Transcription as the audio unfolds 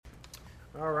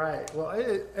All right. Well,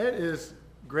 it is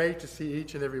great to see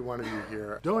each and every one of you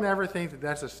here. Don't ever think that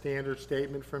that's a standard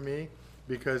statement from me,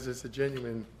 because it's a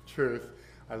genuine truth.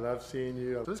 I love seeing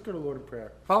you. Let's go to the Lord in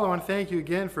prayer. Father, I want to thank you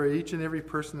again for each and every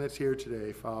person that's here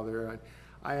today, Father.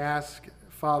 I ask,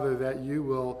 Father, that you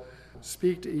will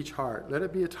speak to each heart. Let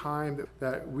it be a time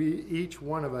that we, each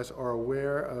one of us, are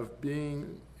aware of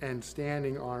being and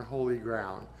standing on holy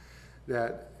ground.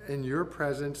 That in your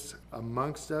presence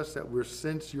amongst us, that we're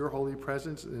sense your holy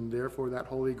presence, and therefore that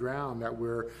holy ground that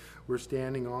we're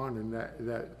standing on, and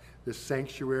that the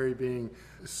sanctuary being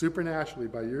supernaturally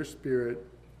by your Spirit,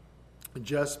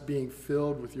 just being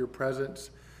filled with your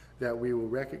presence, that we will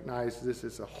recognize this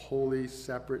is a holy,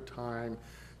 separate time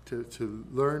to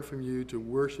learn from you, to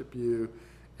worship you,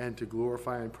 and to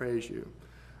glorify and praise you.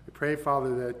 I pray,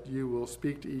 Father, that you will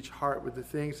speak to each heart with the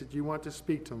things that you want to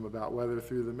speak to them about, whether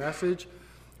through the message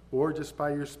or just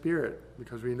by your Spirit,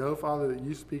 because we know, Father, that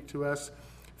you speak to us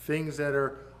things that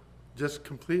are just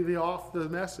completely off the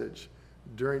message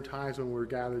during times when we're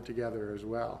gathered together as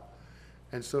well.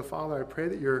 And so, Father, I pray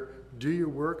that you do your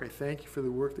work. I thank you for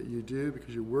the work that you do,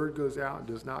 because your word goes out and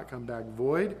does not come back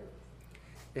void,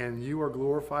 and you are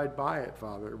glorified by it,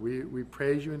 Father. We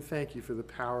praise you and thank you for the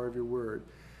power of your word.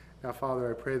 Now, Father,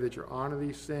 I pray that you'll honor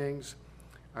these things.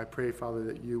 I pray, Father,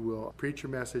 that you will preach your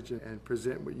message and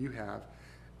present what you have.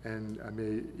 And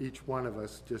may each one of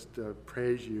us just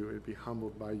praise you and be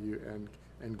humbled by you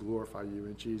and glorify you.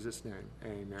 In Jesus' name,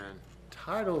 amen.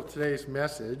 Title of today's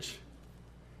message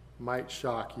might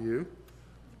shock you,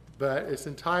 but it's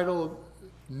entitled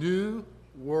New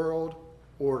World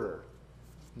Order.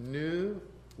 New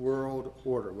World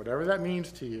Order. Whatever that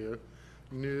means to you,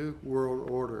 New World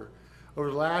Order.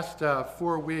 Over the last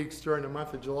 4 weeks during the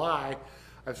month of July,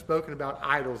 I've spoken about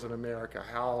idols in America,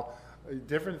 how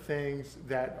different things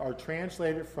that are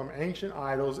translated from ancient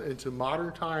idols into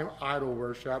modern time idol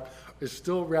worship is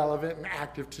still relevant and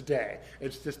active today.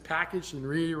 It's just packaged and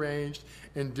rearranged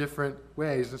in different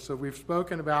ways. And so we've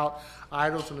spoken about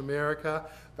idols in America,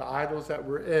 the idols that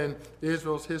were in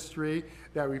Israel's history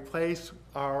that replace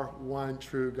our one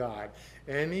true God.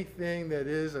 Anything that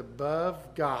is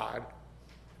above God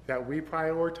that we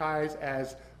prioritize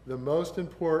as the most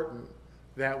important,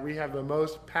 that we have the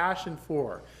most passion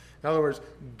for. In other words,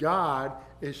 God,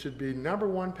 it should be number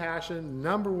one passion,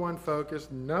 number one focus,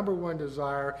 number one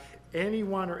desire.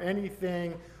 Anyone or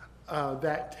anything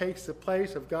that takes the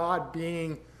place of God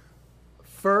being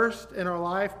first in our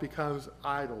life becomes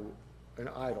an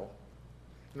idol.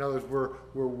 In other words,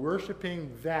 we're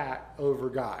worshiping that over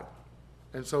God.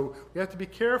 And so we have to be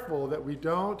careful that we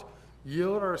don't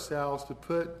yield ourselves to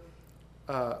put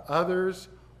others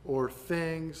or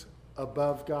things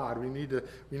above God. We need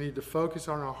to focus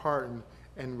on our heart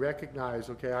and recognize,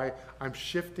 okay, I'm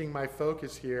shifting my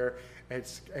focus here,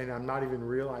 and I'm not even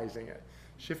realizing it.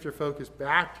 Shift your focus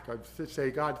back to God.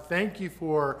 Say, God, thank you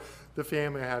for the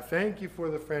family I have. Thank you for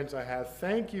the friends I have.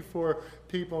 Thank you for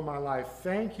people in my life.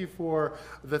 Thank you for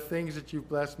the things that you've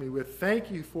blessed me with. Thank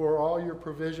you for all your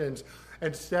provisions.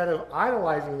 Instead of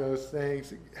idolizing those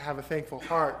things, have a thankful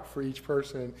heart for each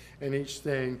person and each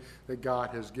thing that God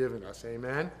has given us.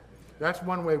 Amen? That's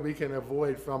one way we can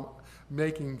avoid from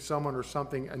making someone or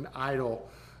something an idol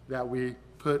that we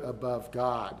put above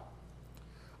God.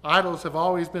 Idols have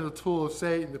always been a tool of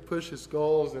Satan to push his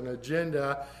goals and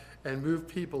agenda and move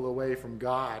people away from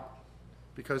God,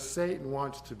 because Satan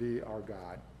wants to be our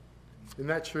God. Isn't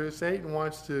that true? Satan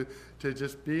wants to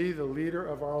just be the leader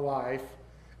of our life.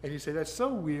 And you say, that's so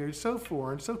weird, so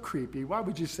foreign, so creepy. Why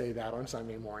would you say that on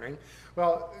Sunday morning?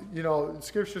 Well,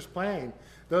 Scripture's plain.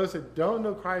 Those that don't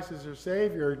know Christ as their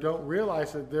Savior don't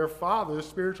realize that their father, their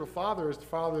spiritual father, is the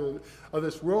father of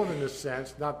this world in this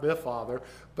sense, not the father,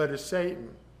 but is Satan,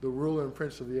 the ruler and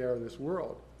prince of the air of this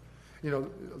world. The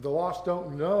lost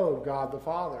don't know God the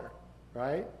Father,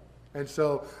 right? And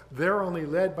so they're only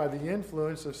led by the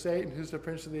influence of Satan, who's the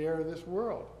prince of the air of this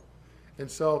world. And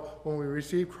so when we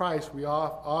receive Christ, we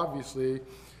obviously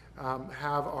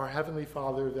have our Heavenly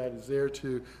Father that is there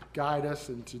to guide us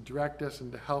and to direct us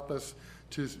and to help us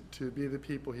to be the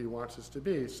people he wants us to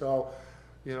be. So,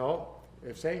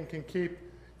 if Satan can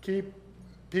keep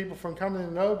people from coming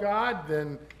to know God,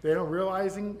 then they don't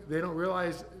realize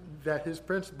that his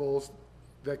principles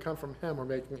that come from him are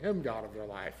making him God of their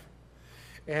life.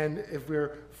 And if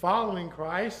we're following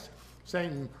Christ,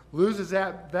 Satan loses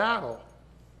that battle.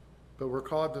 But we're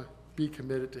called to be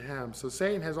committed to him. So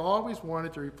Satan has always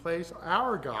wanted to replace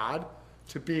our God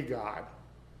to be God.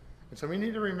 And so we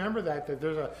need to remember that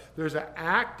there's an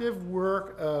active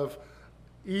work of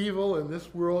evil in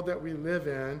this world that we live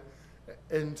in,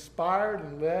 inspired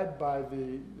and led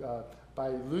by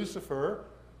Lucifer,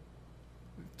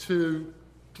 to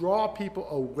draw people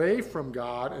away from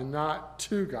God and not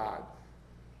to God,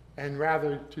 and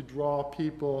rather to draw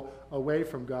people away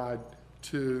from God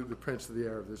to the prince of the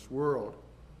air of this world.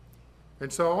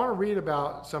 And so I want to read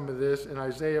about some of this in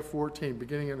Isaiah 14,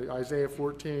 beginning in Isaiah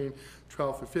 14,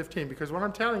 12 through 15, because what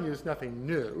I'm telling you is nothing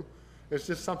new. It's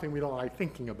just something we don't like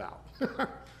thinking about.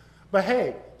 But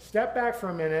hey, step back for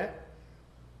a minute.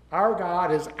 Our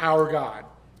God is our God.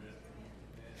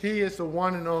 He is the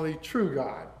one and only true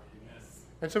God.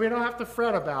 And so we don't have to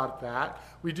fret about that.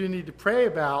 We do need to pray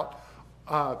about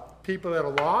people that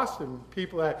are lost and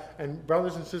people that, and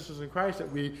brothers and sisters in Christ,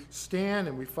 that we stand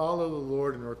and we follow the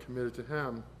Lord and are committed to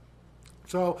him.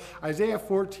 So Isaiah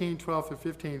 14, 12 through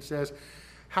 15 says,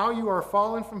 "How you are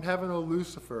fallen from heaven, O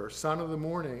Lucifer, son of the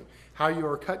morning, how you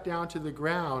are cut down to the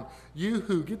ground, you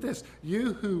who," get this,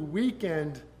 "you who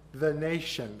weakened the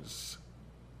nations."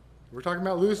 We're talking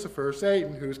about Lucifer,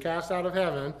 Satan, who was cast out of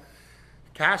heaven,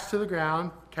 cast to the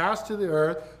ground, cast to the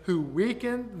earth, who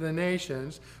weakened the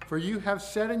nations. For you have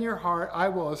said in your heart, I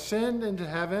will ascend into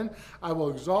heaven. I will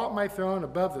exalt my throne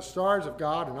above the stars of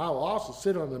God, and I will also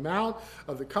sit on the mount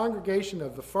of the congregation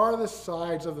of the farthest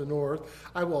sides of the north.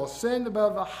 I will ascend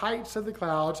above the heights of the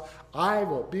clouds. I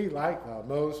will be like the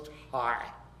Most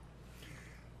High.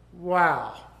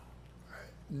 Wow.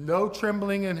 No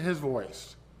trembling in his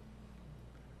voice.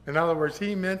 In other words,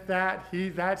 he meant that.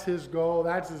 That's his goal.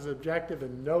 That's his objective,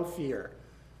 and no fear.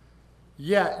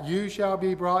 Yet you shall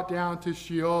be brought down to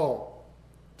Sheol,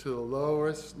 to the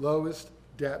lowest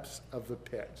depths of the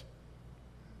pit.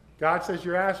 God says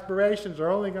your aspirations are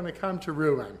only going to come to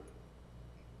ruin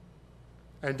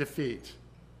and defeat.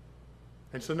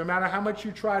 And so no matter how much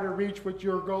you try to reach what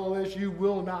your goal is, you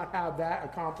will not have that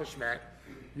accomplishment.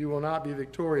 You will not be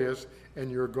victorious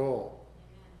in your goal.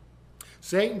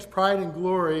 Satan's pride and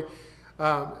glory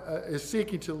is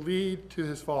seeking to lead to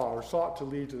his fall, or sought to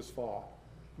lead to his fall.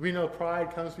 We know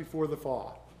pride comes before the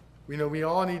fall. We know we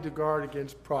all need to guard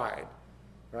against pride,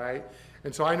 right?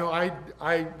 And so I know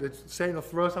that Satan will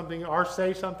throw something or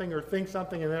say something or think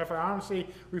something, and then if I honestly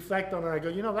reflect on it, I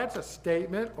go, that's a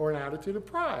statement or an attitude of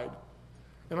pride.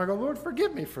 And I go, Lord,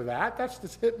 forgive me for that. That's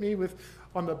just hit me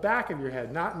on the back of your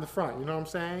head, not in the front. You know what I'm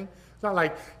saying? It's not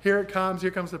like, here comes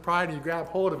the pride, and you grab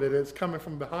hold of it, and it's coming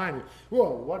from behind you.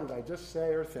 Whoa, what did I just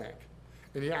say or think?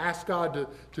 And you ask God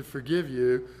to forgive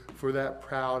you for that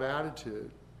proud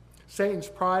attitude. Satan's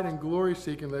pride and glory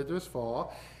seeking led to his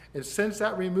fall. And since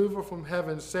that removal from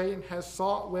heaven, Satan has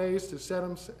sought ways to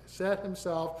set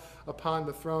himself upon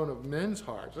the throne of men's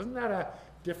hearts. Isn't that a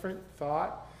different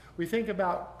thought? We think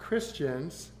about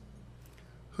Christians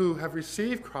who have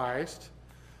received Christ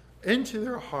into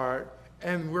their heart,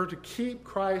 and we're to keep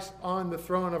Christ on the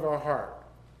throne of our heart.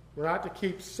 We're not to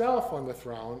keep self on the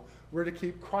throne. We're to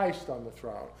keep Christ on the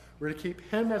throne. We're to keep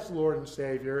him as Lord and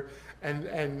Savior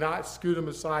and not scoot him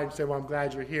aside and say, well, I'm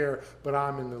glad you're here, but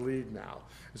I'm in the lead now.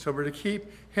 And so we're to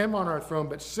keep him on our throne.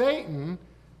 But Satan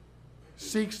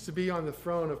seeks to be on the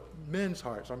throne of men's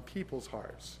hearts, on people's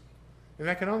hearts. And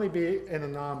that can only be in a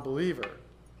non-believer,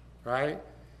 right?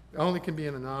 It only can be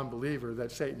in a non-believer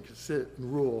that Satan can sit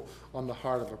and rule on the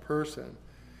heart of a person.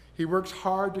 He works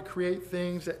hard to create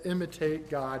things that imitate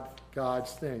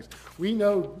God's things. We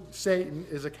know Satan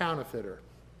is a counterfeiter.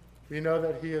 We know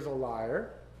that he is a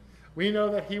liar. We know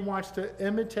that he wants to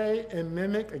imitate and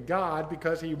mimic a God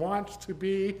because he wants to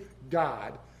be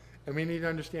God. And we need to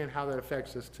understand how that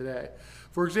affects us today.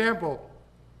 For example,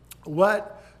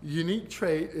 what unique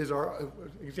trait is our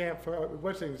example?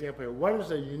 What's an example here? What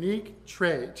is a unique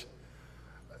trait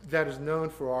that is known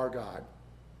for our God?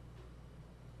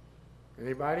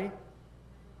 Anybody?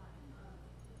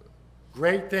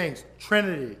 Great things.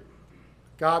 Trinity.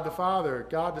 God the Father,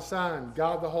 God the Son,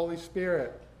 God the Holy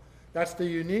Spirit. That's the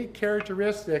unique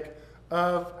characteristic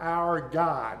of our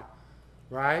God,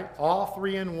 right? All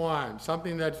three in one.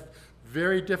 Something that's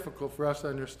very difficult for us to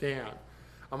understand.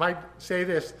 I might say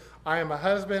this: I am a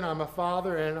husband, I'm a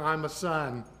father, and I'm a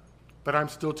son, but I'm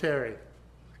still Terry.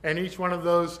 And each one of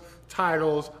those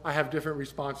titles, I have different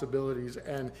responsibilities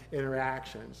and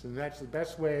interactions. And that's the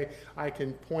best way I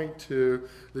can point to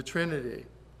the Trinity.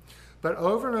 But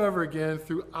over and over again,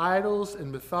 through idols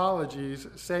and mythologies,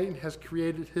 Satan has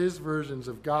created his versions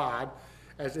of God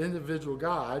as individual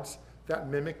gods that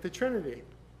mimic the Trinity.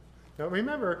 Now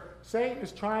remember, Satan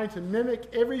is trying to mimic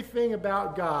everything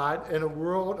about God in a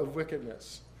world of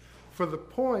wickedness. For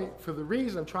the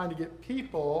reason of trying to get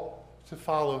people to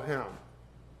follow him.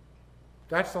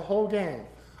 That's the whole game.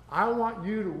 I want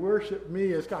you to worship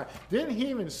me as God. Didn't he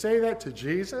even say that to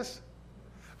Jesus?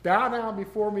 Bow down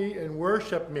before me and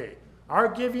worship me. I'll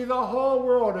give you the whole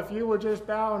world if you will just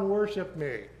bow and worship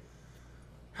me.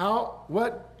 I'm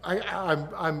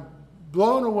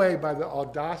blown away by the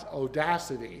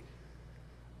audacity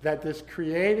that this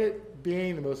created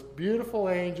being, the most beautiful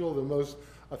angel, the most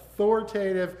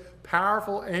authoritative,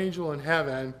 powerful angel in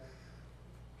heaven,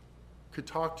 could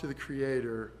talk to the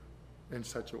Creator in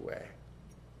such a way.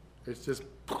 It just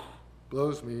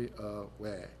blows me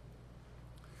away.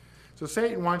 So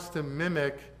Satan wants to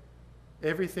mimic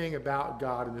everything about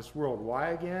God in this world. Why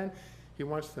again? He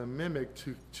wants to mimic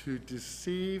to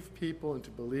deceive people into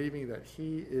believing that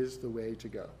he is the way to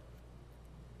go.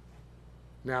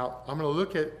 Now, I'm going to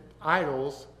look at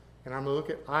idols, and I'm going to look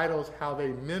at idols, how they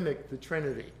mimic the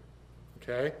Trinity.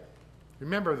 Okay?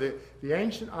 Remember, the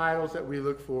ancient idols that we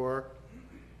look for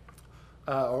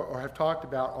or have talked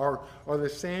about are the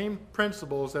same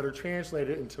principles that are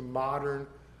translated into modern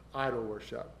idol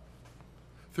worship.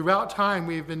 Throughout time,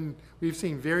 we've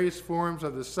seen various forms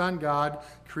of the sun god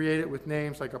created with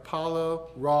names like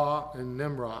Apollo, Ra, and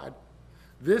Nimrod.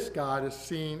 This god is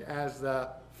seen as the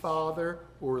father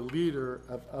or leader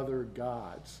of other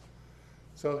gods.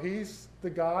 So he's the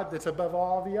god that's above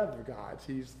all the other gods.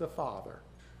 He's the father.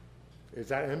 Is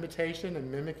that imitation and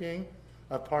mimicking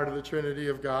a part of the Trinity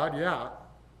of God? Yeah.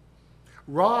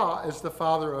 Ra is the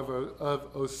father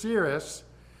of Osiris.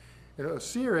 And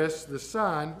Osiris, the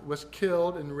sun, was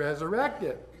killed and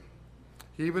resurrected.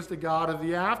 He was the god of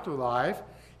the afterlife.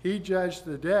 He judged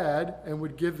the dead and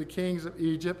would give the kings of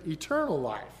Egypt eternal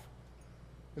life.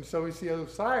 And so we see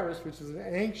Osiris, which is an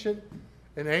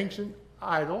ancient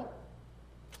idol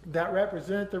that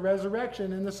represented the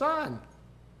resurrection in the sun.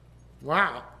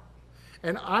 Wow.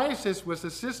 And Isis was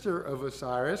the sister of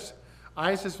Osiris.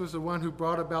 Isis was the one who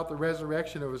brought about the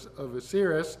resurrection of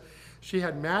Osiris. She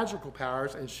had magical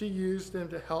powers, and she used them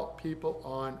to help people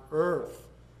on earth.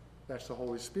 That's the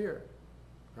Holy Spirit,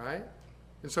 right?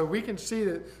 And so we can see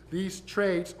that these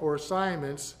traits or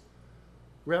assignments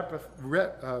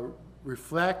reflect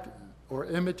or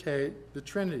imitate the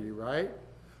Trinity, right?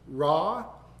 Ra,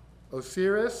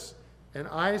 Osiris, and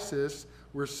Isis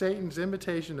were Satan's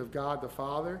imitation of God the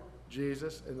Father,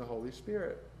 Jesus, and the Holy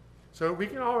Spirit. So we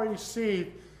can already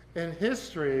see in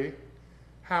history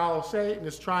how Satan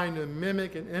is trying to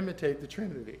mimic and imitate the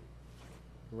Trinity,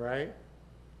 right?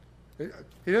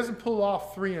 He doesn't pull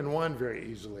off 3 in 1 very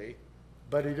easily,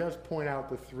 but he does point out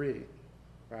the 3,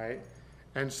 right?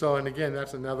 And again,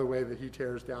 that's another way that he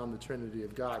tears down the Trinity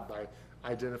of God, by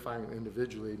identifying them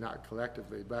individually, not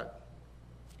collectively.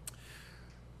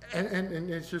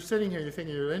 And as you're sitting here, you're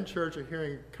thinking you're in church, you're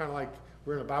hearing kind of like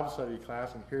we're in a Bible study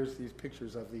class, and here's these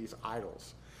pictures of these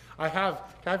idols.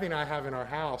 Kathy and I have in our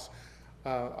house,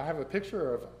 I have a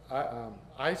picture of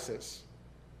Isis.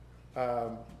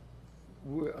 It's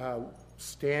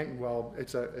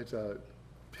a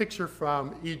picture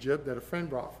from Egypt that a friend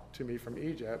brought to me from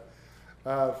Egypt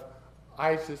of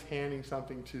Isis handing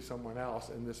something to someone else.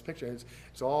 In this picture, it's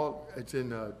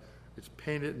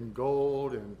painted in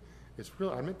gold, and it's real.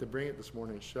 I meant to bring it this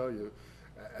morning and show you.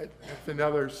 It's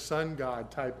another sun god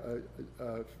type,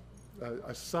 a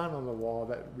sun on the wall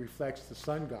that reflects the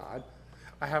sun god.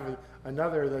 I have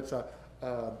another that's a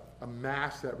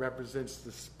mask that represents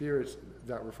the spirits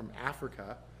that were from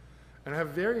Africa. And I have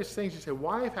various things. You say,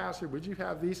 why, Pastor, would you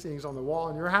have these things on the wall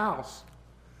in your house?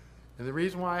 And the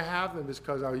reason why I have them is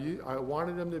because I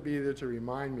wanted them to be there to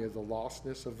remind me of the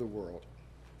lostness of the world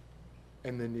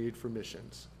and the need for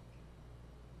missions.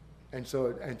 And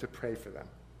to pray for them.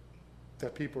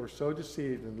 That people are so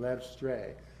deceived and led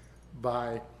astray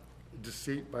by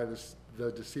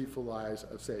the deceitful lies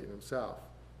of Satan himself.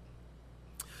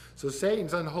 So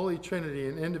Satan's unholy trinity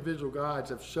and individual gods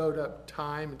have showed up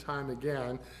time and time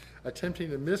again, attempting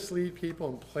to mislead people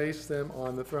and place them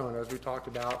on the throne, as we talked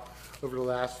about over the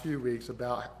last few weeks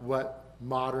about what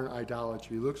modern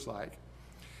idolatry looks like.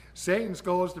 Satan's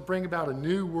goal is to bring about a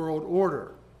new world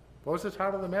order. What was the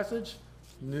title of the message?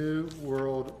 New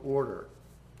World Order.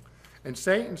 And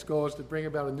Satan's goal is to bring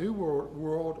about a new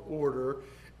world order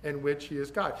in which he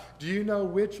is God. Do you know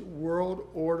which world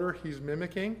order he's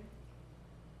mimicking?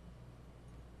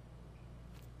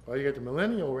 Well, you get the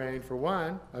millennial reign for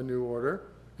one, a new order.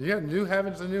 You have new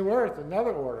heavens and new earth,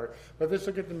 another order. But let's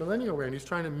look at the millennial reign. He's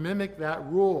trying to mimic that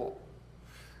rule.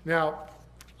 Now,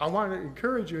 I want to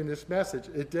encourage you in this message.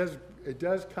 It does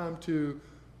come to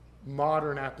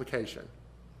modern application.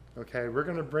 Okay, we're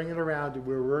going to bring it around to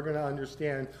where we're going to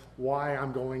understand why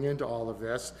I'm going into all of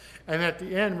this. And at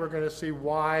the end, we're going to see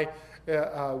why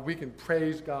we can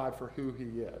praise God for who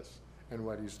he is and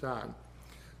what he's done.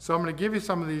 So I'm going to give you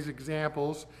some of these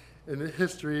examples in the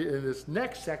history in this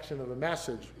next section of the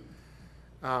message.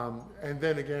 And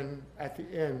then again, at the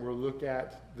end, we'll look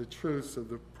at the truths of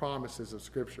the promises of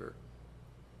Scripture.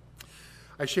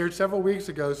 I shared several weeks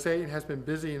ago, Satan has been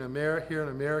busy in here in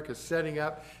America setting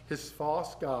up his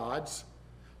false gods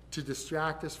to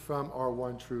distract us from our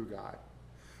one true God.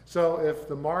 So if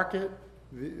the market,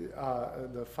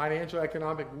 the financial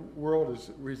economic world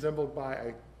is resembled by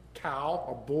a cow,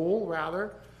 a bull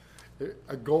rather,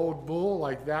 a gold bull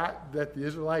like that the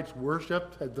Israelites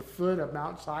worshipped at the foot of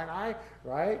Mount Sinai,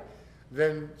 right?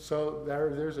 Then so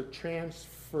there's a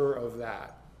transfer of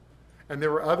that. And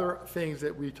there were other things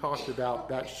that we talked about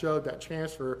that showed that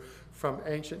transfer from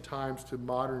ancient times to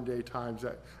modern day times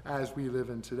as we live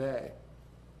in today.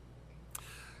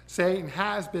 Satan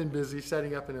has been busy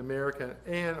setting up in America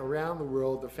and around the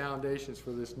world the foundations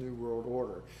for this new world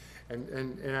order.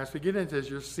 And as we get into this,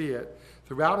 you'll see it.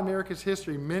 Throughout America's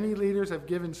history, many leaders have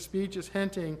given speeches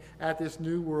hinting at this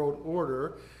new world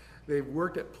order. They've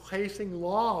worked at placing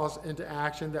laws into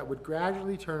action that would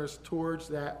gradually turn us towards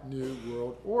that new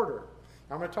world order.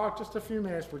 I'm going to talk just a few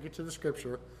minutes. We'll get to the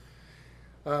scripture.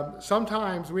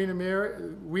 Sometimes we, the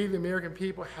American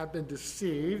people, have been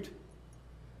deceived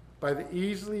by the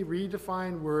easily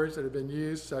redefined words that have been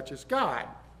used, such as God.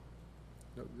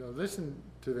 Now listen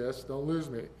to this. Don't lose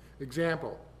me.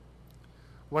 Example.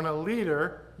 When a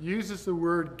leader uses the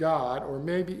word God, or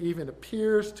maybe even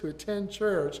appears to attend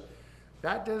church,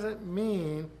 that doesn't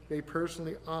mean they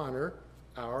personally honor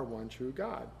our one true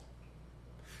God.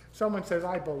 Someone says,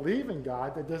 I believe in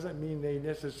God, that doesn't mean they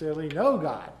necessarily know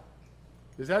God.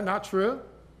 Is that not true?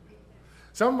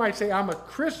 Someone might say, I'm a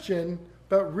Christian,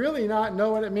 but really not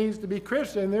know what it means to be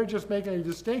Christian. They're just making a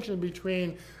distinction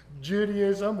between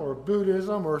Judaism or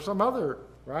Buddhism or some other,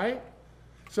 right?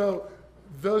 So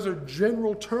those are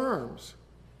general terms.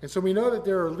 And so we know that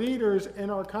there are leaders in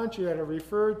our country that have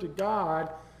referred to God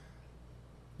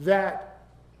that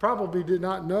probably did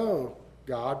not know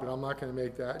God, but I'm not going to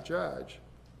make that judge.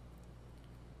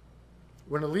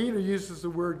 When a leader uses the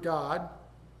word God,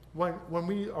 when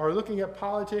we are looking at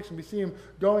politics and we see him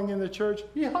going in the church,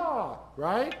 yee-haw,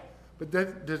 right? But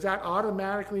does that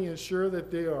automatically ensure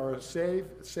that they are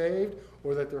saved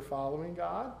or that they're following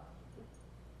God,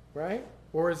 right?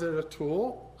 Or is it a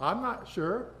tool? I'm not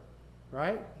sure,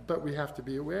 right? But we have to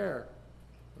be aware,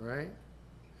 right?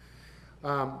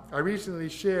 I recently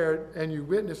shared, and you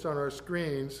witnessed on our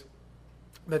screens,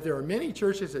 that there are many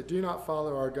churches that do not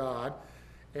follow our God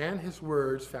and his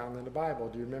words found in the Bible.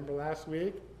 Do you remember last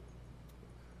week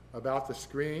about the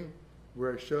screen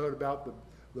where it showed about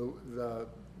the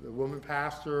woman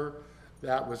pastor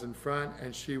that was in front,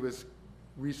 and she was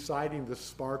reciting the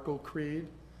Sparkle Creed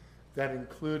that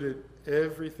included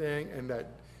everything and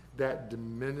that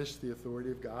diminished the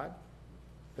authority of God?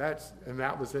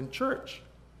 That was in church.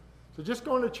 So just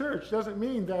going to church doesn't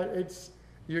mean that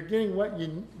you're getting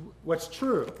what's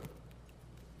true.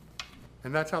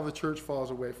 And that's how the church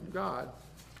falls away from God.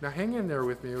 Now hang in there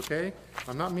with me, okay?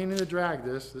 I'm not meaning to drag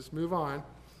this. Let's move on.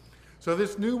 So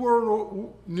this new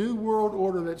world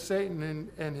order that Satan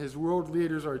and his world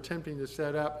leaders are attempting to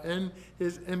set up in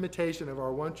his imitation of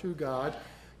our one true God,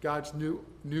 God's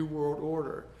new world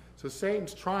order. So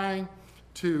Satan's trying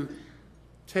to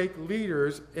take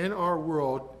leaders in our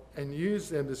world and use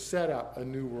them to set up a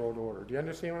new world order. Do you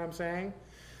understand what I'm saying?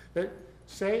 That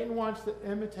Satan wants to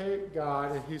imitate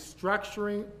God, and he's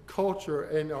structuring culture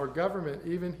in our government,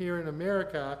 even here in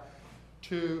America,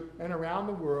 and around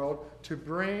the world, to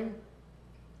bring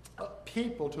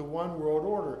people to one world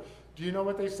order. Do you know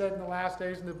what they said in the last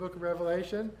days in the book of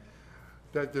Revelation?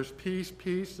 That there's peace,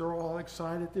 peace. They're all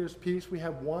excited. There's peace. We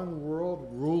have one world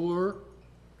ruler,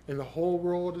 and the whole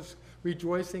world is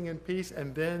rejoicing in peace.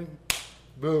 And then,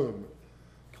 boom,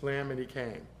 calamity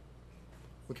came.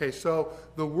 Okay, so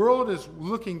the world is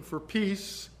looking for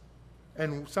peace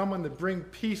and someone to bring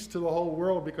peace to the whole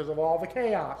world because of all the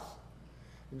chaos.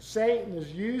 And Satan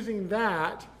is using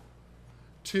that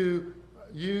to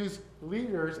use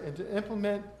leaders and to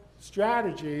implement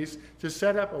strategies to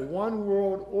set up a one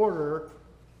world order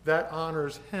that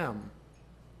honors him.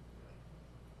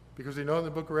 Because we know in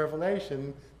the book of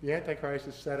Revelation, the Antichrist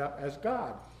is set up as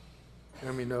God.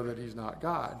 And we know that he's not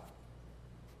God.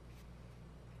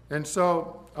 And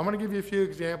so I'm going to give you a few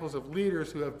examples of leaders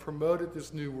who have promoted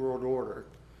this new world order.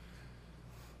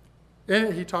 In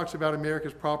it, he talks about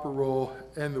America's proper role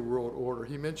in the world order.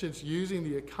 He mentions using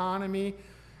the economy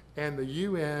and the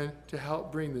UN to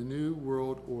help bring the new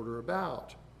world order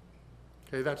about.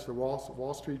 Okay, that's the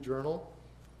Wall Street Journal.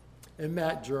 In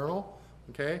that journal,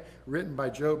 okay, written by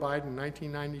Joe Biden in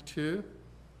 1992,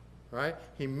 right,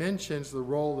 he mentions the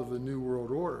role of the new world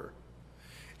order.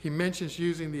 He mentions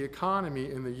using the economy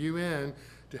and the UN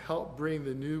to help bring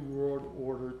the new world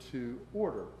order to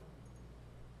order.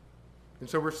 And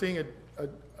so we're seeing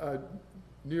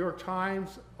New York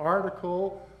Times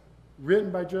article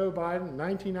written by Joe Biden in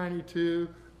 1992,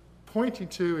 pointing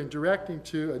to and directing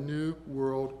to a new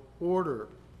world order.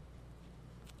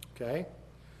 Okay?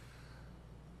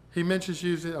 He mentions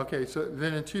using, okay, so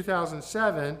then in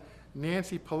 2007,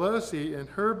 Nancy Pelosi, in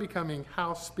her becoming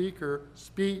House Speaker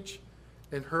speech,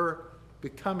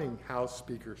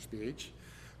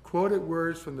 quoted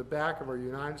words from the back of our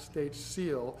United States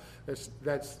seal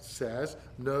that says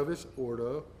Novus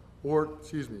Ordo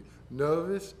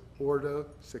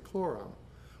Seclorum,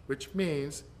 which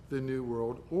means the New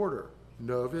World Order.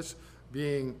 Novus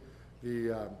being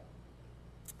the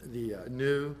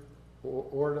new,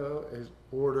 ordo is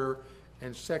order,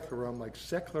 and seclorum, like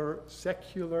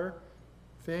secular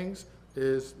things,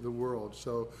 is the world.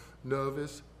 So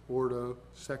Novus Ordo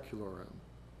Seclorum.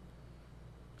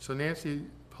 So Nancy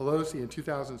Pelosi in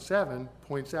 2007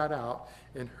 points that out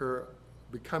in her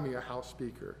becoming a House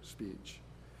Speaker speech.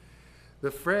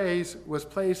 The phrase was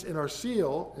placed in our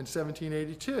seal in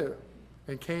 1782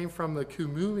 and came from the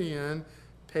Cumullian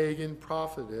pagan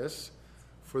prophetess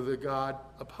for the god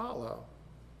Apollo.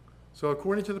 So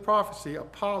according to the prophecy,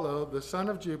 Apollo, the son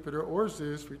of Jupiter, or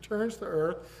Zeus, returns to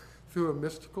earth through a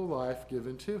mystical life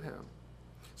given to him.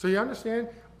 So you understand,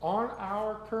 on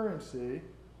our currency,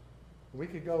 we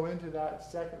could go into that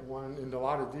second one in a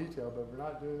lot of detail, but we're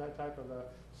not doing that type of a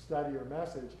study or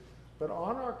message. But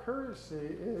on our currency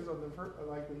is, on the,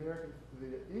 like the American,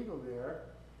 the eagle there,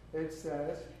 it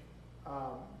says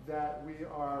that we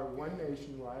are one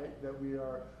nation, right? That we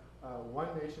are one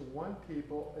nation, one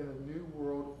people in a new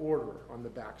world order on the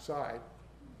back side.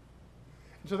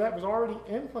 So that was already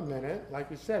implemented,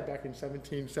 like we said, back in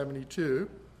 1772,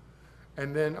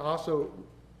 and then also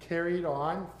carried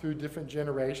on through different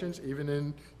generations, even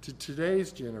into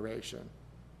today's generation.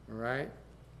 All right?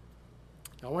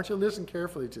 Now, I want you to listen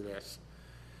carefully to this.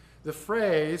 The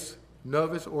phrase,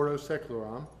 Novus Ordo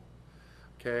Seclorum,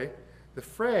 okay, the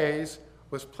phrase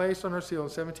was placed on our seal in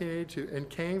 1782 and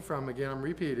came from, again, I'm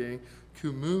repeating,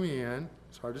 Cumullian,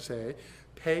 it's hard to say,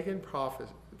 pagan prophet,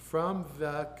 from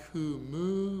the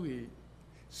Cumullian,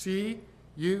 C-U-M-U-E-A-N,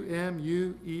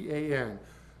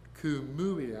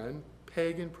 Cumullian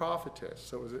pagan prophetess.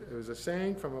 So it was a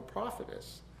saying from a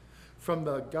prophetess, from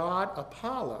the god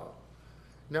Apollo.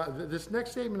 Now, this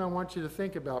next statement I want you to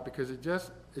think about, because it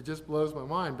just blows my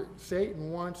mind, but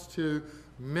Satan wants to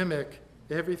mimic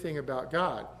everything about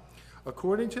God.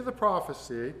 According to the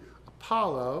prophecy,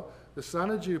 Apollo, the son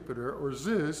of Jupiter, or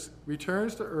Zeus,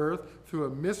 returns to earth through a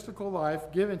mystical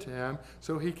life given to him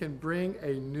so he can bring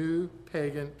a new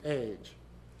pagan age.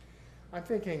 I'm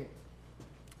thinking,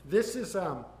 this is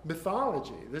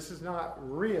mythology. This is not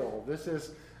real. This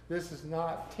is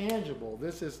not tangible.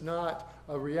 This is not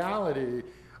a reality.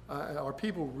 Are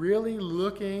people really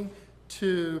looking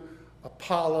to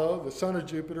Apollo, the son of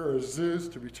Jupiter, or Zeus,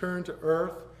 to return to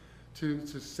earth to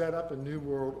set up a new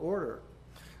world order?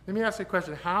 Let me ask you a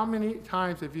question. How many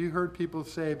times have you heard people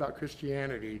say about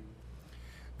Christianity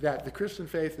that the Christian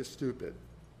faith is stupid?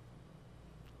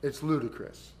 It's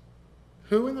ludicrous.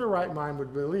 Who in their right mind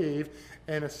would believe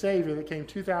in a Savior that came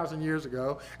 2,000 years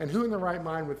ago, and who in their right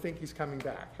mind would think he's coming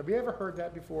back? Have you ever heard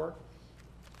that before?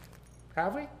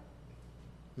 Have we?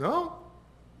 No?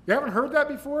 You haven't heard that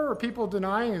before? Or people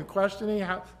denying and questioning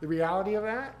the reality of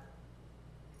that?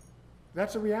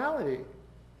 That's a reality.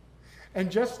 And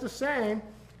just the same,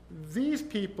 these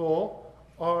people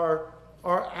are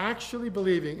actually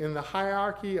believing in the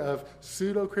hierarchy of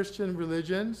pseudo-Christian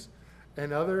religions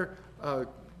and other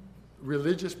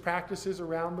religious practices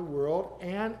around the world,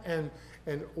 and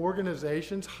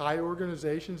organizations, high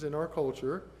organizations in our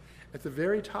culture. At the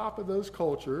very top of those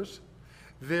cultures,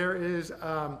 there is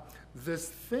this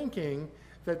thinking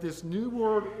that this new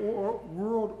world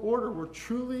order will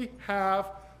truly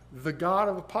have the god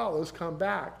of Apollos come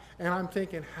back. And I'm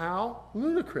thinking, how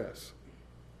ludicrous.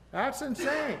 That's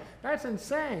insane. That's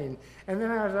insane. And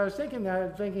then as I was thinking that,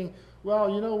 I'm thinking,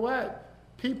 well, you know what?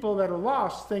 People that are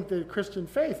lost think that Christian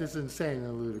faith is insane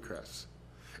and ludicrous.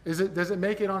 Does it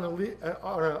make it on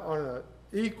an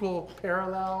equal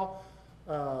parallel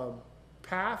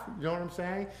path? You know what I'm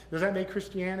saying? Does that make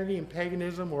Christianity and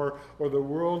paganism or the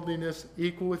worldliness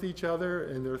equal with each other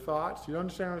in their thoughts? You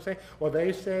understand what I'm saying? Well,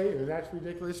 they say, and that's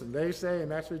ridiculous, and they say,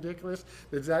 and that's ridiculous.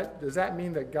 Does that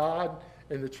mean that God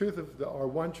and the truth of our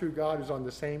one true God is on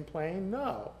the same plane?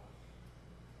 No.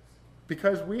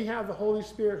 Because we have the Holy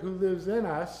Spirit who lives in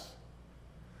us,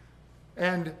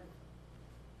 and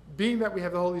being that we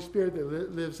have the Holy Spirit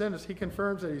that lives in us, he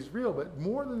confirms that he's real. But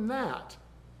more than that,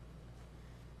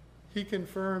 he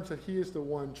confirms that he is the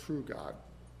one true God.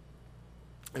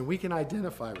 And we can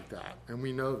identify with that, and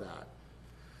we know that.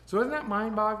 So isn't that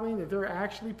mind-boggling that there are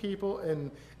actually people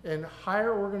in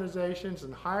higher organizations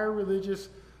and higher religious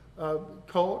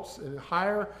cults and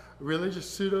higher religious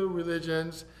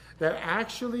pseudo-religions that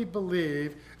actually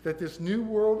believe that this new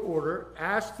world order,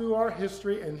 as through our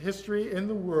history and history in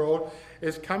the world,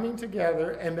 is coming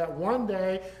together, and that one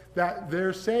day that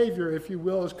their savior, if you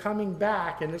will, is coming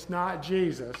back, and it's not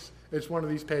Jesus, it's one of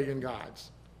these pagan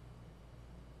gods.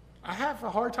 I have a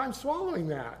hard time swallowing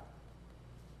that.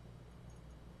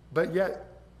 But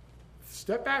yet,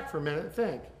 step back for a minute and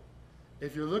think.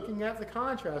 If you're looking at the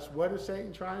contrast, what is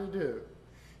Satan trying to do?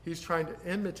 He's trying to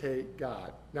imitate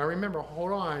God. Now remember,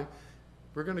 hold on.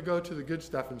 We're going to go to the good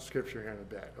stuff in Scripture here in a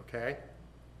bit, okay?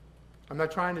 I'm not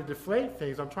trying to deflate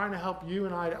things. I'm trying to help you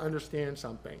and I to understand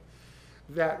something.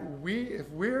 That if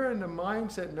we're in the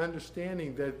mindset and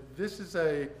understanding that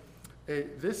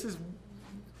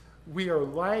we are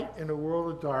light in a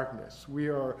world of darkness. We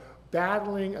are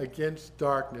battling against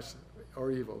darkness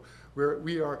or evil.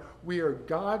 We are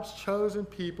God's chosen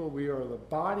people. We are the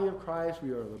body of Christ.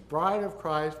 We are the bride of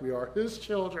Christ. We are his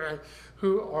children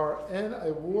who are in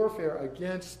a warfare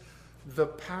against the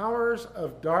powers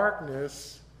of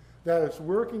darkness that is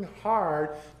working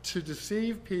hard to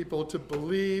deceive people to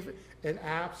believe in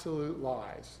absolute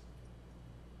lies.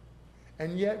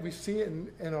 And yet we see it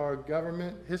in our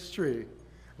government history.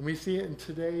 And we see it in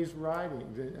today's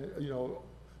writings,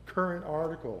 current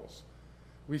articles.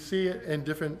 We see it in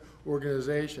different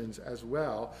organizations as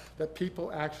well, that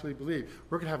people actually believe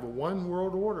we're going to have a one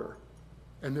world order,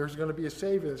 and there's going to be a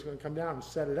savior that's going to come down and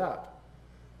set it up.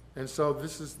 And so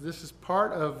this is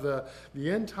part of the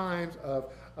end times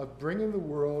of bringing the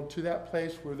world to that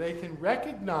place where they can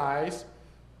recognize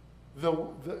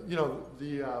when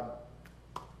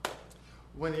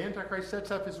the Antichrist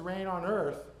sets up his reign on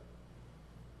earth.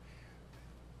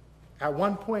 At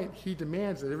one point, he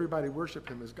demands that everybody worship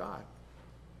him as God.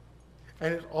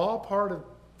 And it's all part of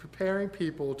preparing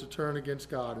people to turn against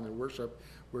God and to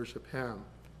worship him.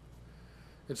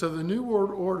 And so the New World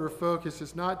Order focus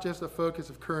is not just a focus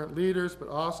of current leaders, but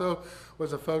also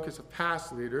was a focus of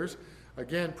past leaders.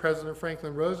 Again, President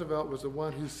Franklin Roosevelt was the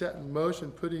one who set in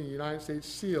motion putting the United States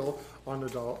seal on the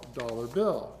dollar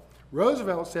bill.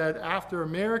 Roosevelt said after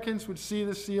Americans would see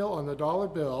the seal on the dollar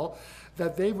bill,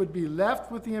 that they would be left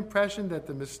with the impression that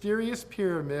the mysterious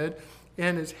pyramid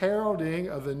and its heralding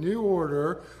of the new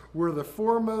order were the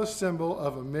foremost symbol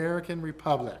of American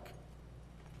republic.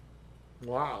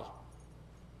 Wow.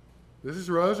 This is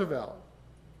Roosevelt.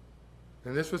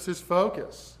 And this was his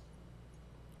focus.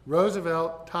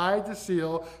 Roosevelt tied the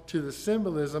seal to the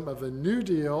symbolism of the New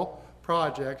Deal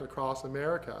project across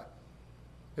America.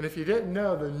 And if you didn't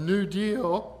know, the New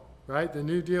Deal, right? The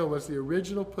New Deal was the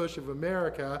original push of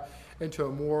America into a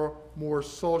more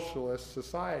socialist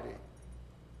society.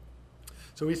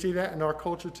 So we see that in our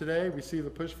culture today. We see the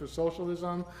push for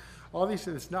socialism. All these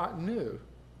things, it's not new.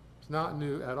 It's not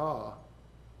new at all.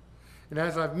 And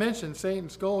as I've mentioned,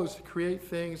 Satan's goal is to create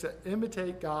things that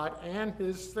imitate God and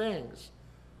his things.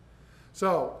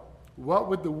 So, what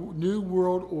would the New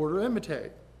World Order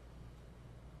imitate?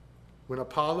 When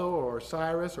Apollo or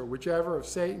Osiris or whichever of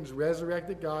Satan's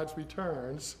resurrected gods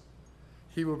returns,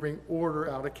 he will bring order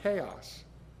out of chaos.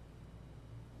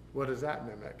 What does that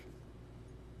mimic?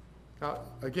 Now,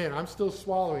 again, I'm still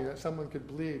swallowing that someone could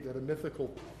believe that a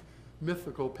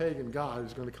mythical pagan god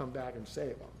is going to come back and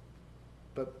save them.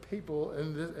 But people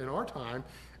in our time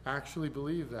actually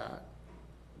believe that.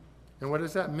 And what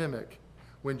does that mimic?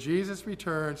 When Jesus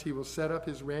returns, he will set up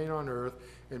his reign on earth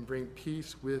and bring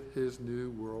peace with his new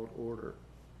world order.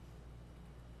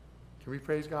 Can we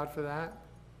praise God for that?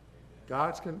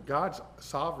 God's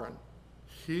sovereign.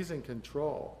 He's in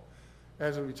control.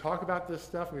 As we talk about this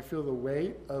stuff, we feel the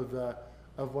weight of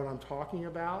what I'm talking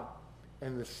about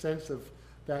and the sense of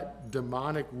that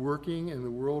demonic working in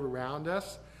the world around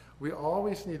us. We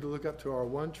always need to look up to our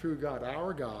one true God,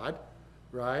 our God,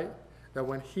 right? That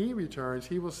when he returns,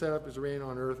 he will set up his reign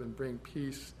on earth and bring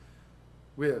peace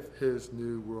with his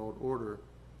new world order.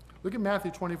 Look at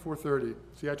Matthew 24:30.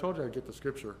 See, I told you I'd get the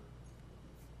scripture.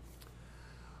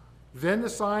 Then the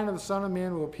sign of the Son of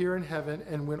Man will appear in heaven,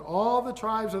 and when all the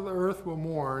tribes of the earth will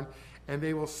mourn, and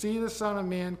they will see the Son of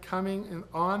Man coming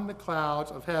on the clouds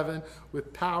of heaven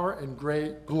with power and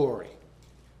great glory.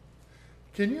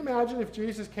 Can you imagine if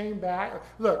Jesus came back?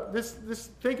 Look,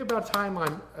 think about a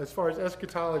timeline as far as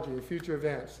eschatology and future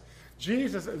events.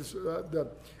 Jesus,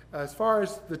 as far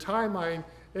as the timeline,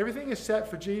 everything is set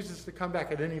for Jesus to come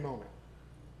back at any moment.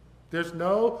 There's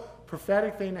no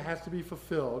prophetic thing that has to be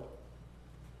fulfilled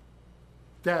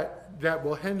that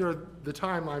will hinder the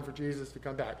timeline for Jesus to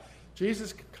come back.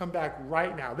 Jesus could come back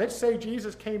right now. Let's say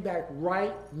Jesus came back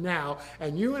right now,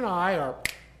 and you and I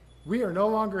we are no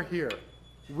longer here.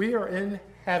 We are in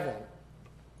heaven.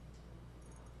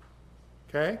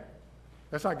 Okay?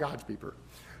 That's not God's beeper.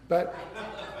 But,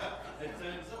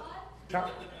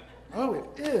 oh,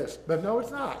 it is. But no,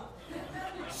 it's not.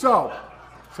 So,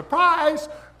 surprise.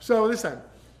 So, listen.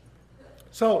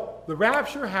 So, the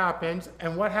rapture happens,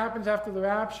 and what happens after the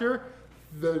rapture?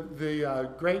 The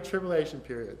Great Tribulation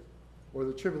period, or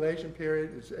the tribulation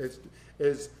period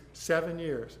is 7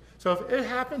 years. So if it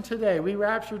happened today, we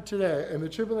raptured today, and the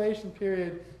tribulation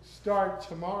period starts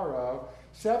tomorrow,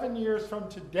 7 years from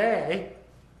today,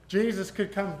 Jesus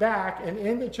could come back and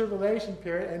end the tribulation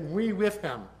period, and we with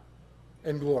him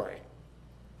in glory.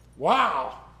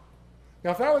 Wow!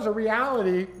 Now if that was a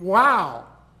reality, wow!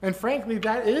 And frankly,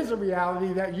 that is a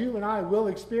reality that you and I will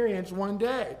experience one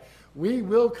day. We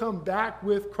will come back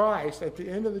with Christ at the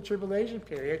end of the tribulation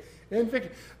period. In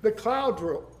victory. The clouds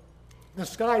roll. The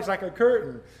sky is like a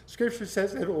curtain. Scripture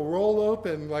says it will roll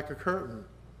open like a curtain.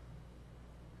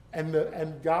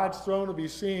 And God's throne will be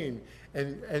seen.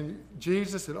 And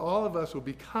Jesus and all of us will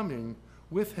be coming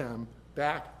with him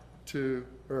back to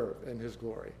earth in his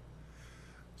glory.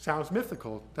 Sounds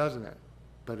mythical, doesn't it?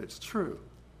 But it's true.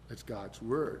 It's God's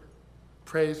word.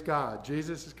 Praise God.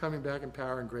 Jesus is coming back in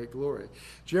power and great glory.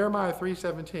 Jeremiah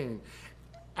 3:17.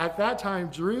 At that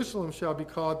time, Jerusalem shall be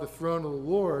called the throne of the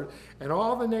Lord, and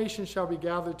all the nations shall be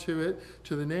gathered to it,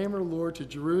 to the name of the Lord, to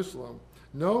Jerusalem.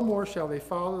 No more shall they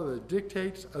follow the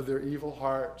dictates of their evil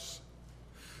hearts.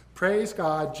 Praise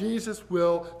God. Jesus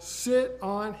will sit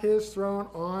on his throne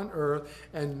on earth,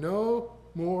 and no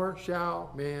more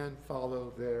shall man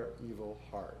follow their evil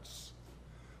hearts.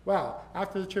 Wow.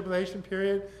 After the tribulation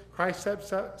period, Christ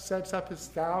sets up his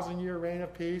 1,000-year reign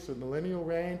of peace, a millennial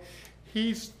reign.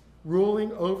 He's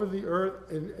ruling over the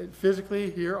earth and physically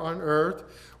here on earth.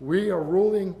 We are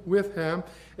ruling with him.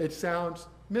 It sounds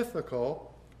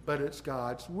mythical, but it's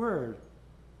God's word.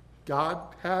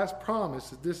 God has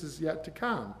promised that this is yet to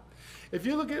come. If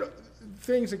you look at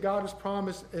things that God has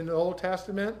promised in the Old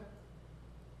Testament,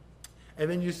 and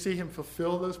then you see him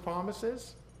fulfill those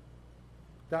promises,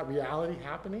 that reality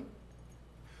happening,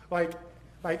 like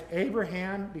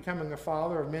Abraham becoming a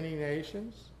father of many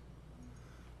nations,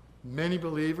 many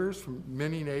believers from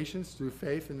many nations through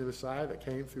faith in the Messiah that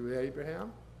came through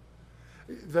Abraham.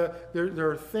 There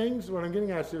are things, what I'm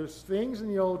getting at is there's things in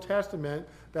the Old Testament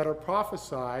that are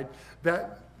prophesied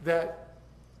that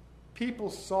people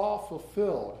saw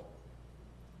fulfilled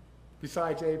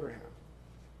besides Abraham.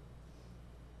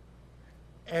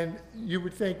 And you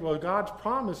would think, well, God's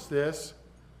promised this,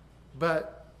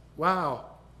 but wow,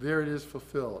 there it is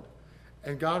fulfilled.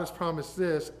 And God has promised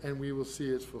this, and we will see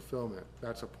its fulfillment.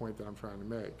 That's a point that I'm trying to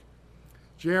make.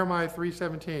 Jeremiah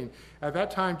 3:17. At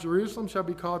that time, Jerusalem shall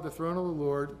be called the throne of the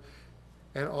Lord,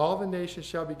 and all the nations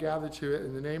shall be gathered to it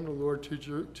in the name of the Lord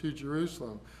to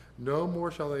Jerusalem. No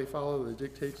more shall they follow the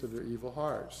dictates of their evil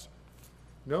hearts.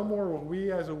 No more will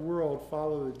we as a world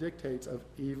follow the dictates of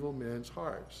evil men's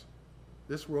hearts.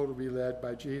 This world will be led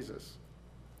by Jesus.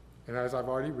 And as I've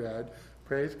already read,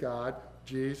 praise God,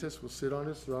 Jesus will sit on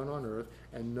his throne on earth,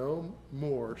 and no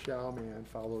more shall man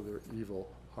follow their evil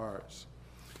hearts.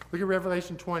 Look at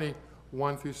Revelation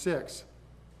 20:1-6.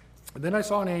 And then I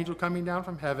saw an angel coming down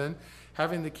from heaven,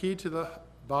 having the key to the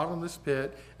bottomless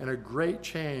pit and a great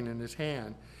chain in his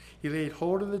hand. He laid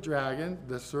hold of the dragon,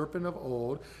 the serpent of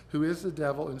old, who is the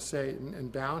devil and Satan,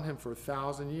 and bound him for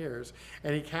 1,000 years.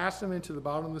 And he cast him into the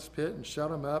bottomless pit and shut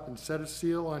him up and set a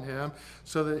seal on him,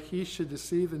 so that he should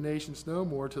deceive the nations no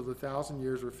more till the 1,000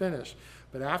 years were finished.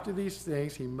 But after these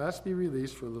things he must be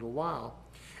released for a little while.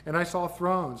 And I saw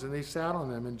thrones, and they sat on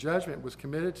them, and judgment was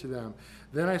committed to them.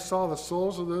 Then I saw the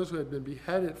souls of those who had been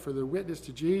beheaded for their witness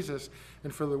to Jesus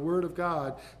and for the word of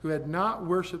God, who had not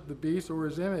worshipped the beast or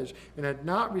his image, and had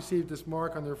not received this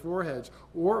mark on their foreheads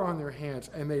or on their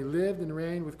hands. And they lived and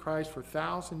reigned with Christ for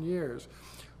 1,000 years.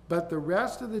 But the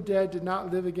rest of the dead did not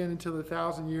live again until the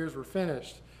 1,000 years were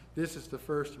finished. This is the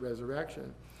first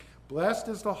resurrection. Blessed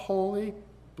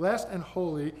and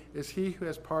holy is he who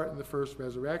has part in the first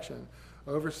resurrection.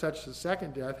 Over such the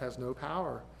second death has no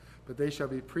power, but they shall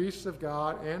be priests of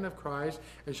God and of Christ,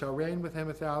 and shall reign with him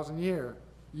 1,000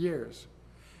 years.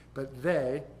 But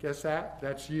they, guess that?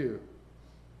 That's you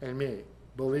and me,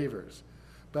 believers.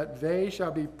 But they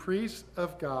shall be priests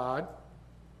of God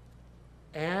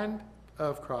and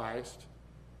of Christ,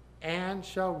 and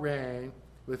shall reign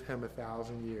with him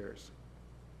 1,000 years.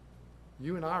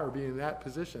 You and I are being in that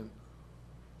position.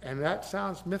 And that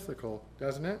sounds mythical,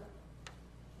 doesn't it?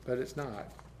 But it's not.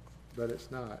 But it's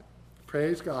not.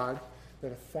 Praise God that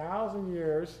 1,000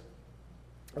 years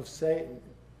of Satan,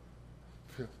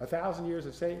 1,000 years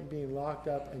of Satan being locked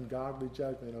up in godly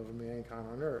judgment over mankind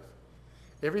on earth.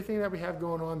 Everything that we have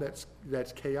going on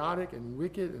that's chaotic and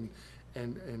wicked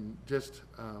and just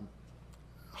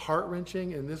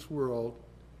heart-wrenching in this world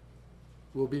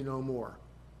will be no more.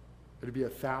 It'll be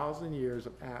 1,000 years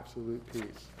of absolute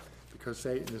peace because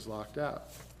Satan is locked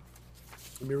up.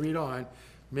 Let me read on.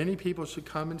 Many people should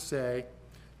come and say,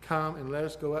 "Come and let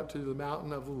us go up to the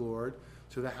mountain of the Lord,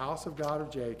 to the house of God of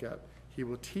Jacob. He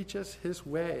will teach us his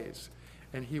ways,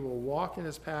 and he will walk in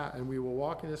his path, and we will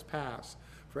walk in his paths.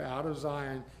 For out of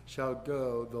Zion shall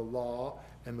go the law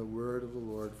and the word of the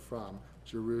Lord from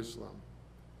Jerusalem."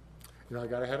 I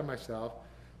got ahead of myself.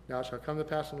 "Now it shall come to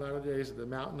pass in the latter days that the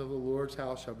mountain of the Lord's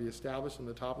house shall be established on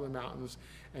the top of the mountains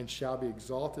and shall be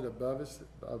exalted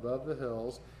above the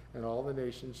hills, and all the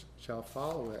nations shall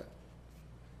follow it.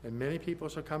 And many people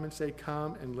shall come and say,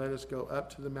 'Come and let us go up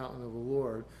to the mountain of the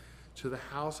Lord, to the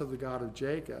house of the God of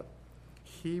Jacob.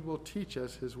 He will teach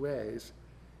us his ways,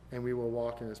 and we will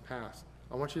walk in his paths.'"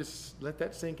 I want you to let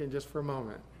that sink in just for a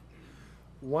moment.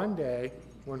 One day,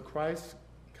 when Christ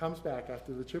comes back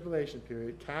after the tribulation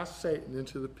period, casts Satan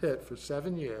into the pit for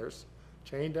 7 years,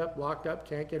 chained up, locked up,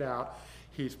 can't get out.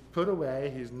 He's put away.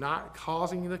 He's not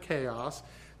causing the chaos.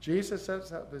 Jesus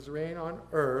sets up his reign on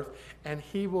earth, and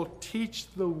he will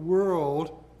teach the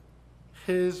world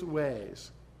his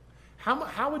ways.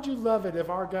 How would you love it if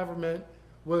our government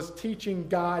was teaching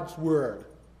God's word?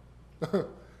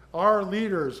 Our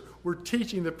leaders were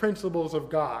teaching the principles of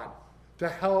God to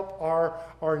help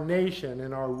our nation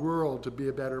and our world to be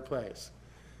a better place.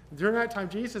 During that time,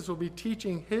 Jesus will be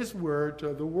teaching his word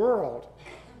to the world.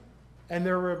 And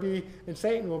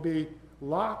Satan will be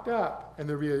locked up, and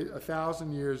there will be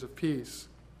 1,000 years of peace.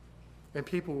 And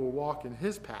people will walk in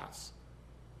his paths.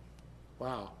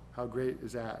 Wow, how great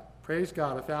is that? Praise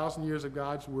God, 1,000 years of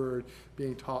God's word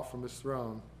being taught from his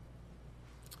throne.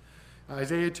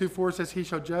 Isaiah 2:4 says, "He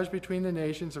shall judge between the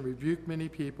nations and rebuke many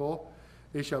people.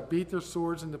 They shall beat their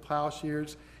swords into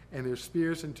plowshares and their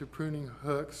spears into pruning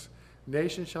hooks.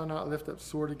 Nation shall not lift up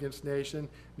sword against nation,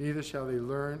 neither shall they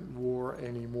learn war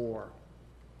anymore."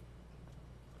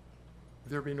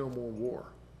 There will be no more war.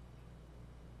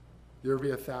 There will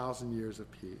be 1,000 years of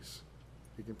peace.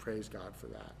 You can praise God for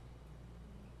that.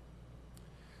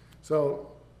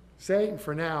 So Satan,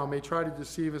 for now, may try to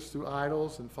deceive us through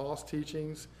idols and false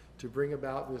teachings to bring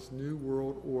about this new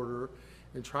world order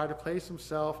and try to place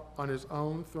himself on his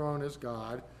own throne as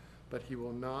God, but he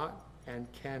will not and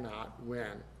cannot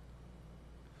win.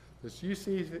 As you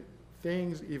see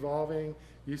things evolving,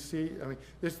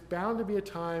 there's bound to be a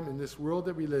time in this world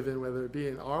that we live in, whether it be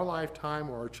in our lifetime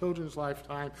or our children's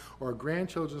lifetime or our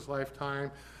grandchildren's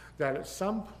lifetime, that at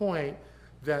some point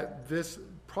that this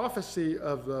prophecy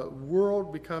of the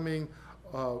world becoming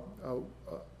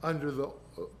under the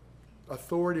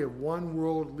authority of one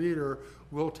world leader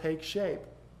will take shape.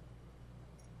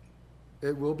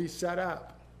 It will be set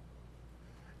up.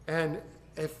 And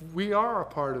if we are a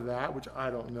part of that, which I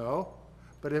don't know,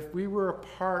 but if we were a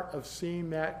part of seeing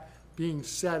that being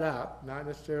set up, not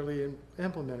necessarily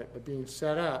implemented, but being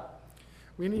set up,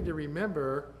 we need to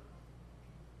remember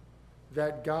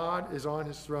that God is on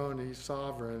his throne and he's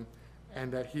sovereign,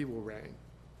 and that he will reign.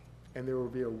 And there will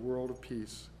be a world of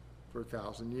peace for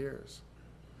 1,000 years.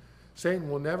 Satan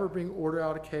will never bring order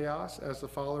out of chaos, as the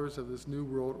followers of this new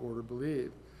world order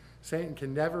believe. Satan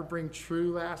can never bring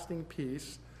true lasting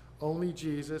peace. Only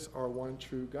Jesus, our one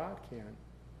true God, can.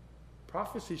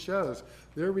 Prophecy shows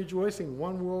they're rejoicing,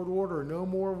 one world order, no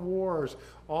more wars,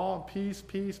 all peace,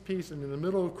 peace, peace. And in the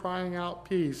middle of crying out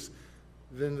peace,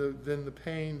 then the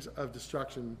pains of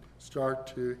destruction start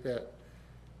to hit,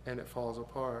 and it falls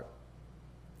apart.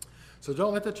 So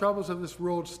don't let the troubles of this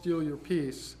world steal your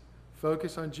peace.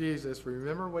 Focus on Jesus.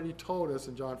 Remember what he told us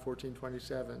in John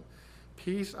 14:27.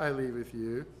 "Peace I leave with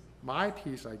you, my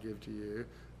peace I give to you.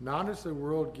 Not as the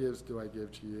world gives do I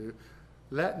give to you.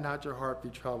 Let not your heart be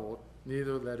troubled,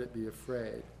 neither let it be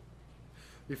afraid."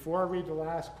 Before I read the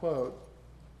last quote,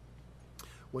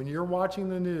 when you're watching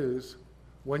the news,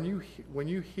 when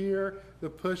you hear the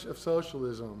push of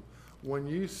socialism, when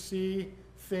you see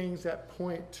things that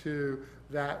point to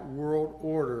that world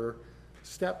order,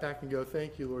 step back and go,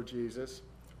 "Thank you, Lord Jesus.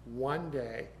 One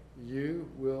day you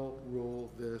will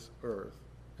rule this earth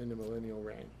in the millennial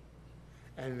reign.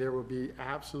 And there will be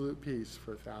absolute peace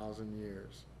for 1,000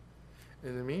 years.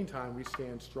 In the meantime, we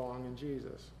stand strong in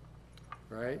Jesus."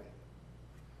 Right?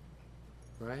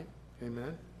 Right?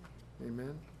 Amen?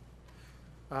 Amen?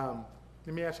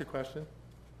 Let me ask you a question,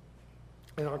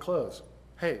 and I'll close.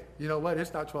 Hey, you know what?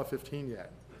 It's not 12:15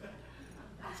 yet,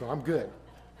 so I'm good.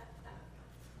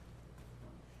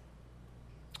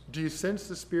 Do you sense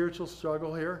the spiritual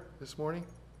struggle here this morning?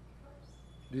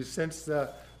 Do you sense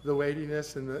the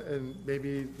weightiness and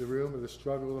maybe the room, or the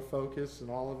struggle to focus and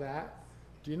all of that?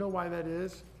 Do you know why that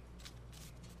is?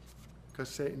 Because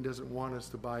Satan doesn't want us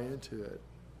to buy into it.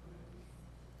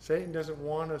 Satan doesn't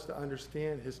want us to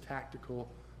understand his tactical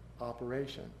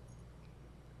operation.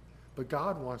 But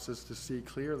God wants us to see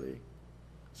clearly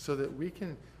so that we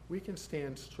can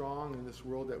stand strong in this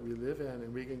world that we live in,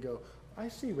 and we can go, I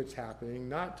see what's happening,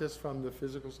 not just from the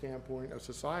physical standpoint of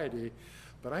society,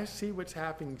 but I see what's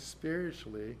happening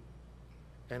spiritually,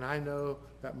 and I know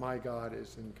that my God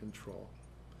is in control.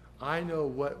 I know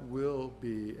what will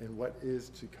be and what is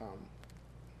to come,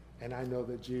 and I know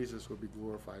that Jesus will be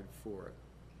glorified for it.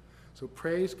 So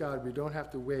praise God, we don't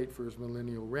have to wait for his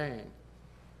millennial reign.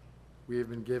 We have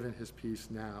been given his peace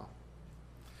now.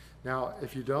 Now,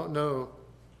 if you don't know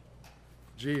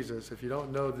Jesus, if you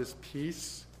don't know this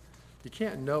peace, you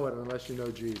can't know it unless you know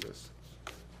Jesus.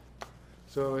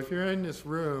 So if you're in this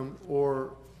room,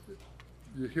 or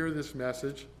you hear this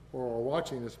message, or are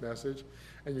watching this message,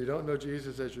 and you don't know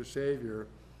Jesus as your Savior,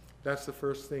 that's the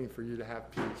first thing for you to have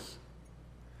peace.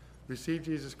 Receive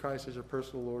Jesus Christ as your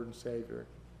personal Lord and Savior.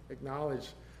 Acknowledge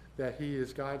that he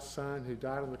is God's Son who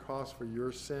died on the cross for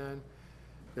your sin,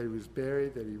 that he was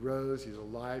buried, that he rose, he's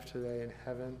alive today in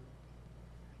heaven,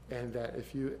 and that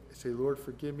if you say, Lord,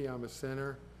 forgive me, I'm a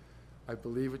sinner, I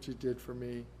believe what you did for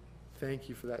me, thank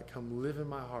you for that, come live in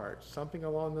my heart. Something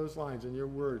along those lines in your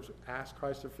words. Ask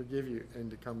Christ to forgive you and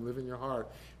to come live in your heart.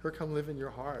 He'll come live in your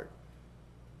heart.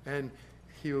 And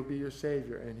he will be your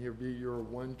Savior, and he'll be your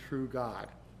one true God.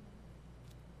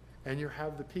 And you'll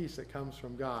have the peace that comes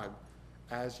from God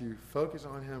as you focus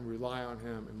on him, rely on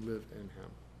him, and live in him.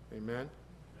 Amen?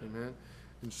 Amen.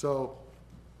 And so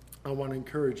I want to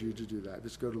encourage you to do that.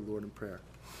 Just go to the Lord in prayer.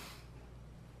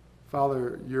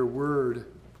 Father, your word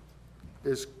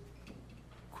is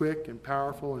quick and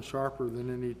powerful and sharper than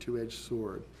any two-edged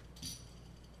sword,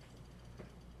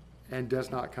 and does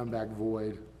not come back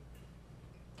void.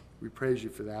 We praise you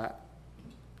for that.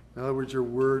 In other words, your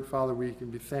word, Father, we can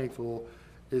be thankful,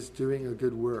 is doing a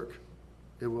good work.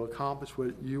 It will accomplish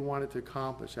what you want it to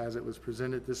accomplish, as it was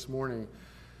presented this morning.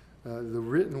 The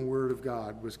written word of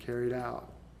God was carried out.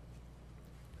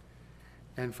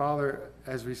 And Father,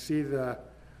 as we see the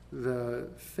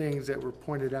things that were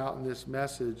pointed out in this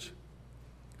message,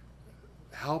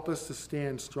 help us to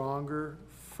stand stronger,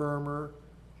 firmer,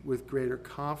 with greater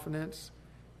confidence,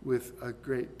 with a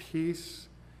great peace,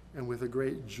 and with a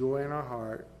great joy in our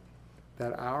heart,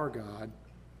 that our God,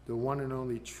 the one and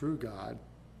only true God,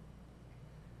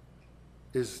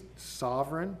 is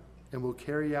sovereign and will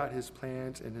carry out his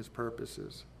plans and his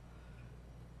purposes.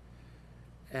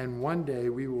 And one day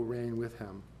we will reign with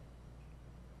him.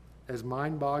 As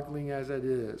mind-boggling as it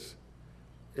is,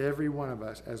 every one of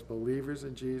us as believers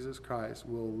in Jesus Christ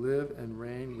will live and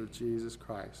reign with Jesus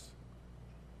Christ.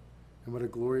 And what a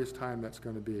glorious time that's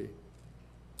going to be.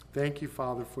 Thank you,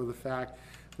 Father, for the fact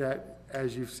that,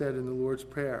 as you've said in the Lord's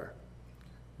Prayer,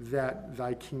 that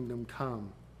thy kingdom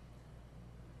come.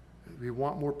 We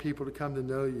want more people to come to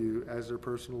know you as their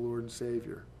personal Lord and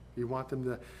Savior. We want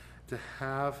them to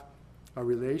have a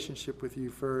relationship with you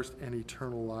first and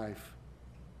eternal life.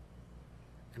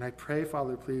 And I pray,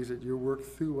 Father, please, that you work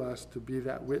through us to be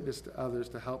that witness to others,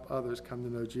 to help others come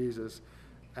to know Jesus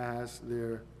as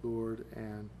their Lord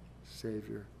and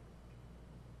Savior.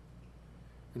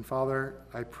 And Father,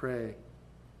 I pray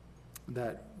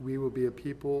that we will be a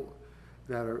people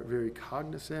that are very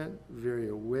cognizant, very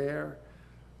aware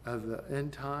of the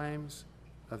end times,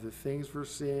 of the things we're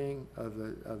seeing, of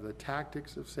the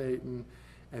tactics of Satan,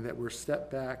 and that we're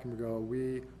stepped back and we go,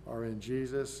 we are in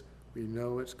Jesus, we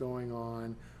know what's going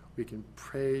on, we can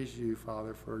praise you,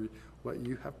 Father, for what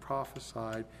you have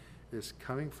prophesied is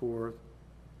coming forth,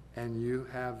 and you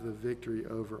have the victory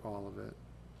over all of it.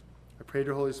 I pray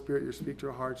to Holy Spirit, you speak to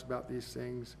our hearts about these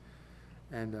things,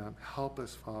 and help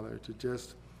us, Father, to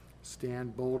just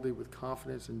stand boldly with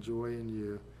confidence and joy in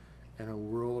you in a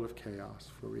world of chaos.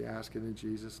 For we ask it in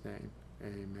Jesus' name.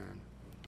 Amen.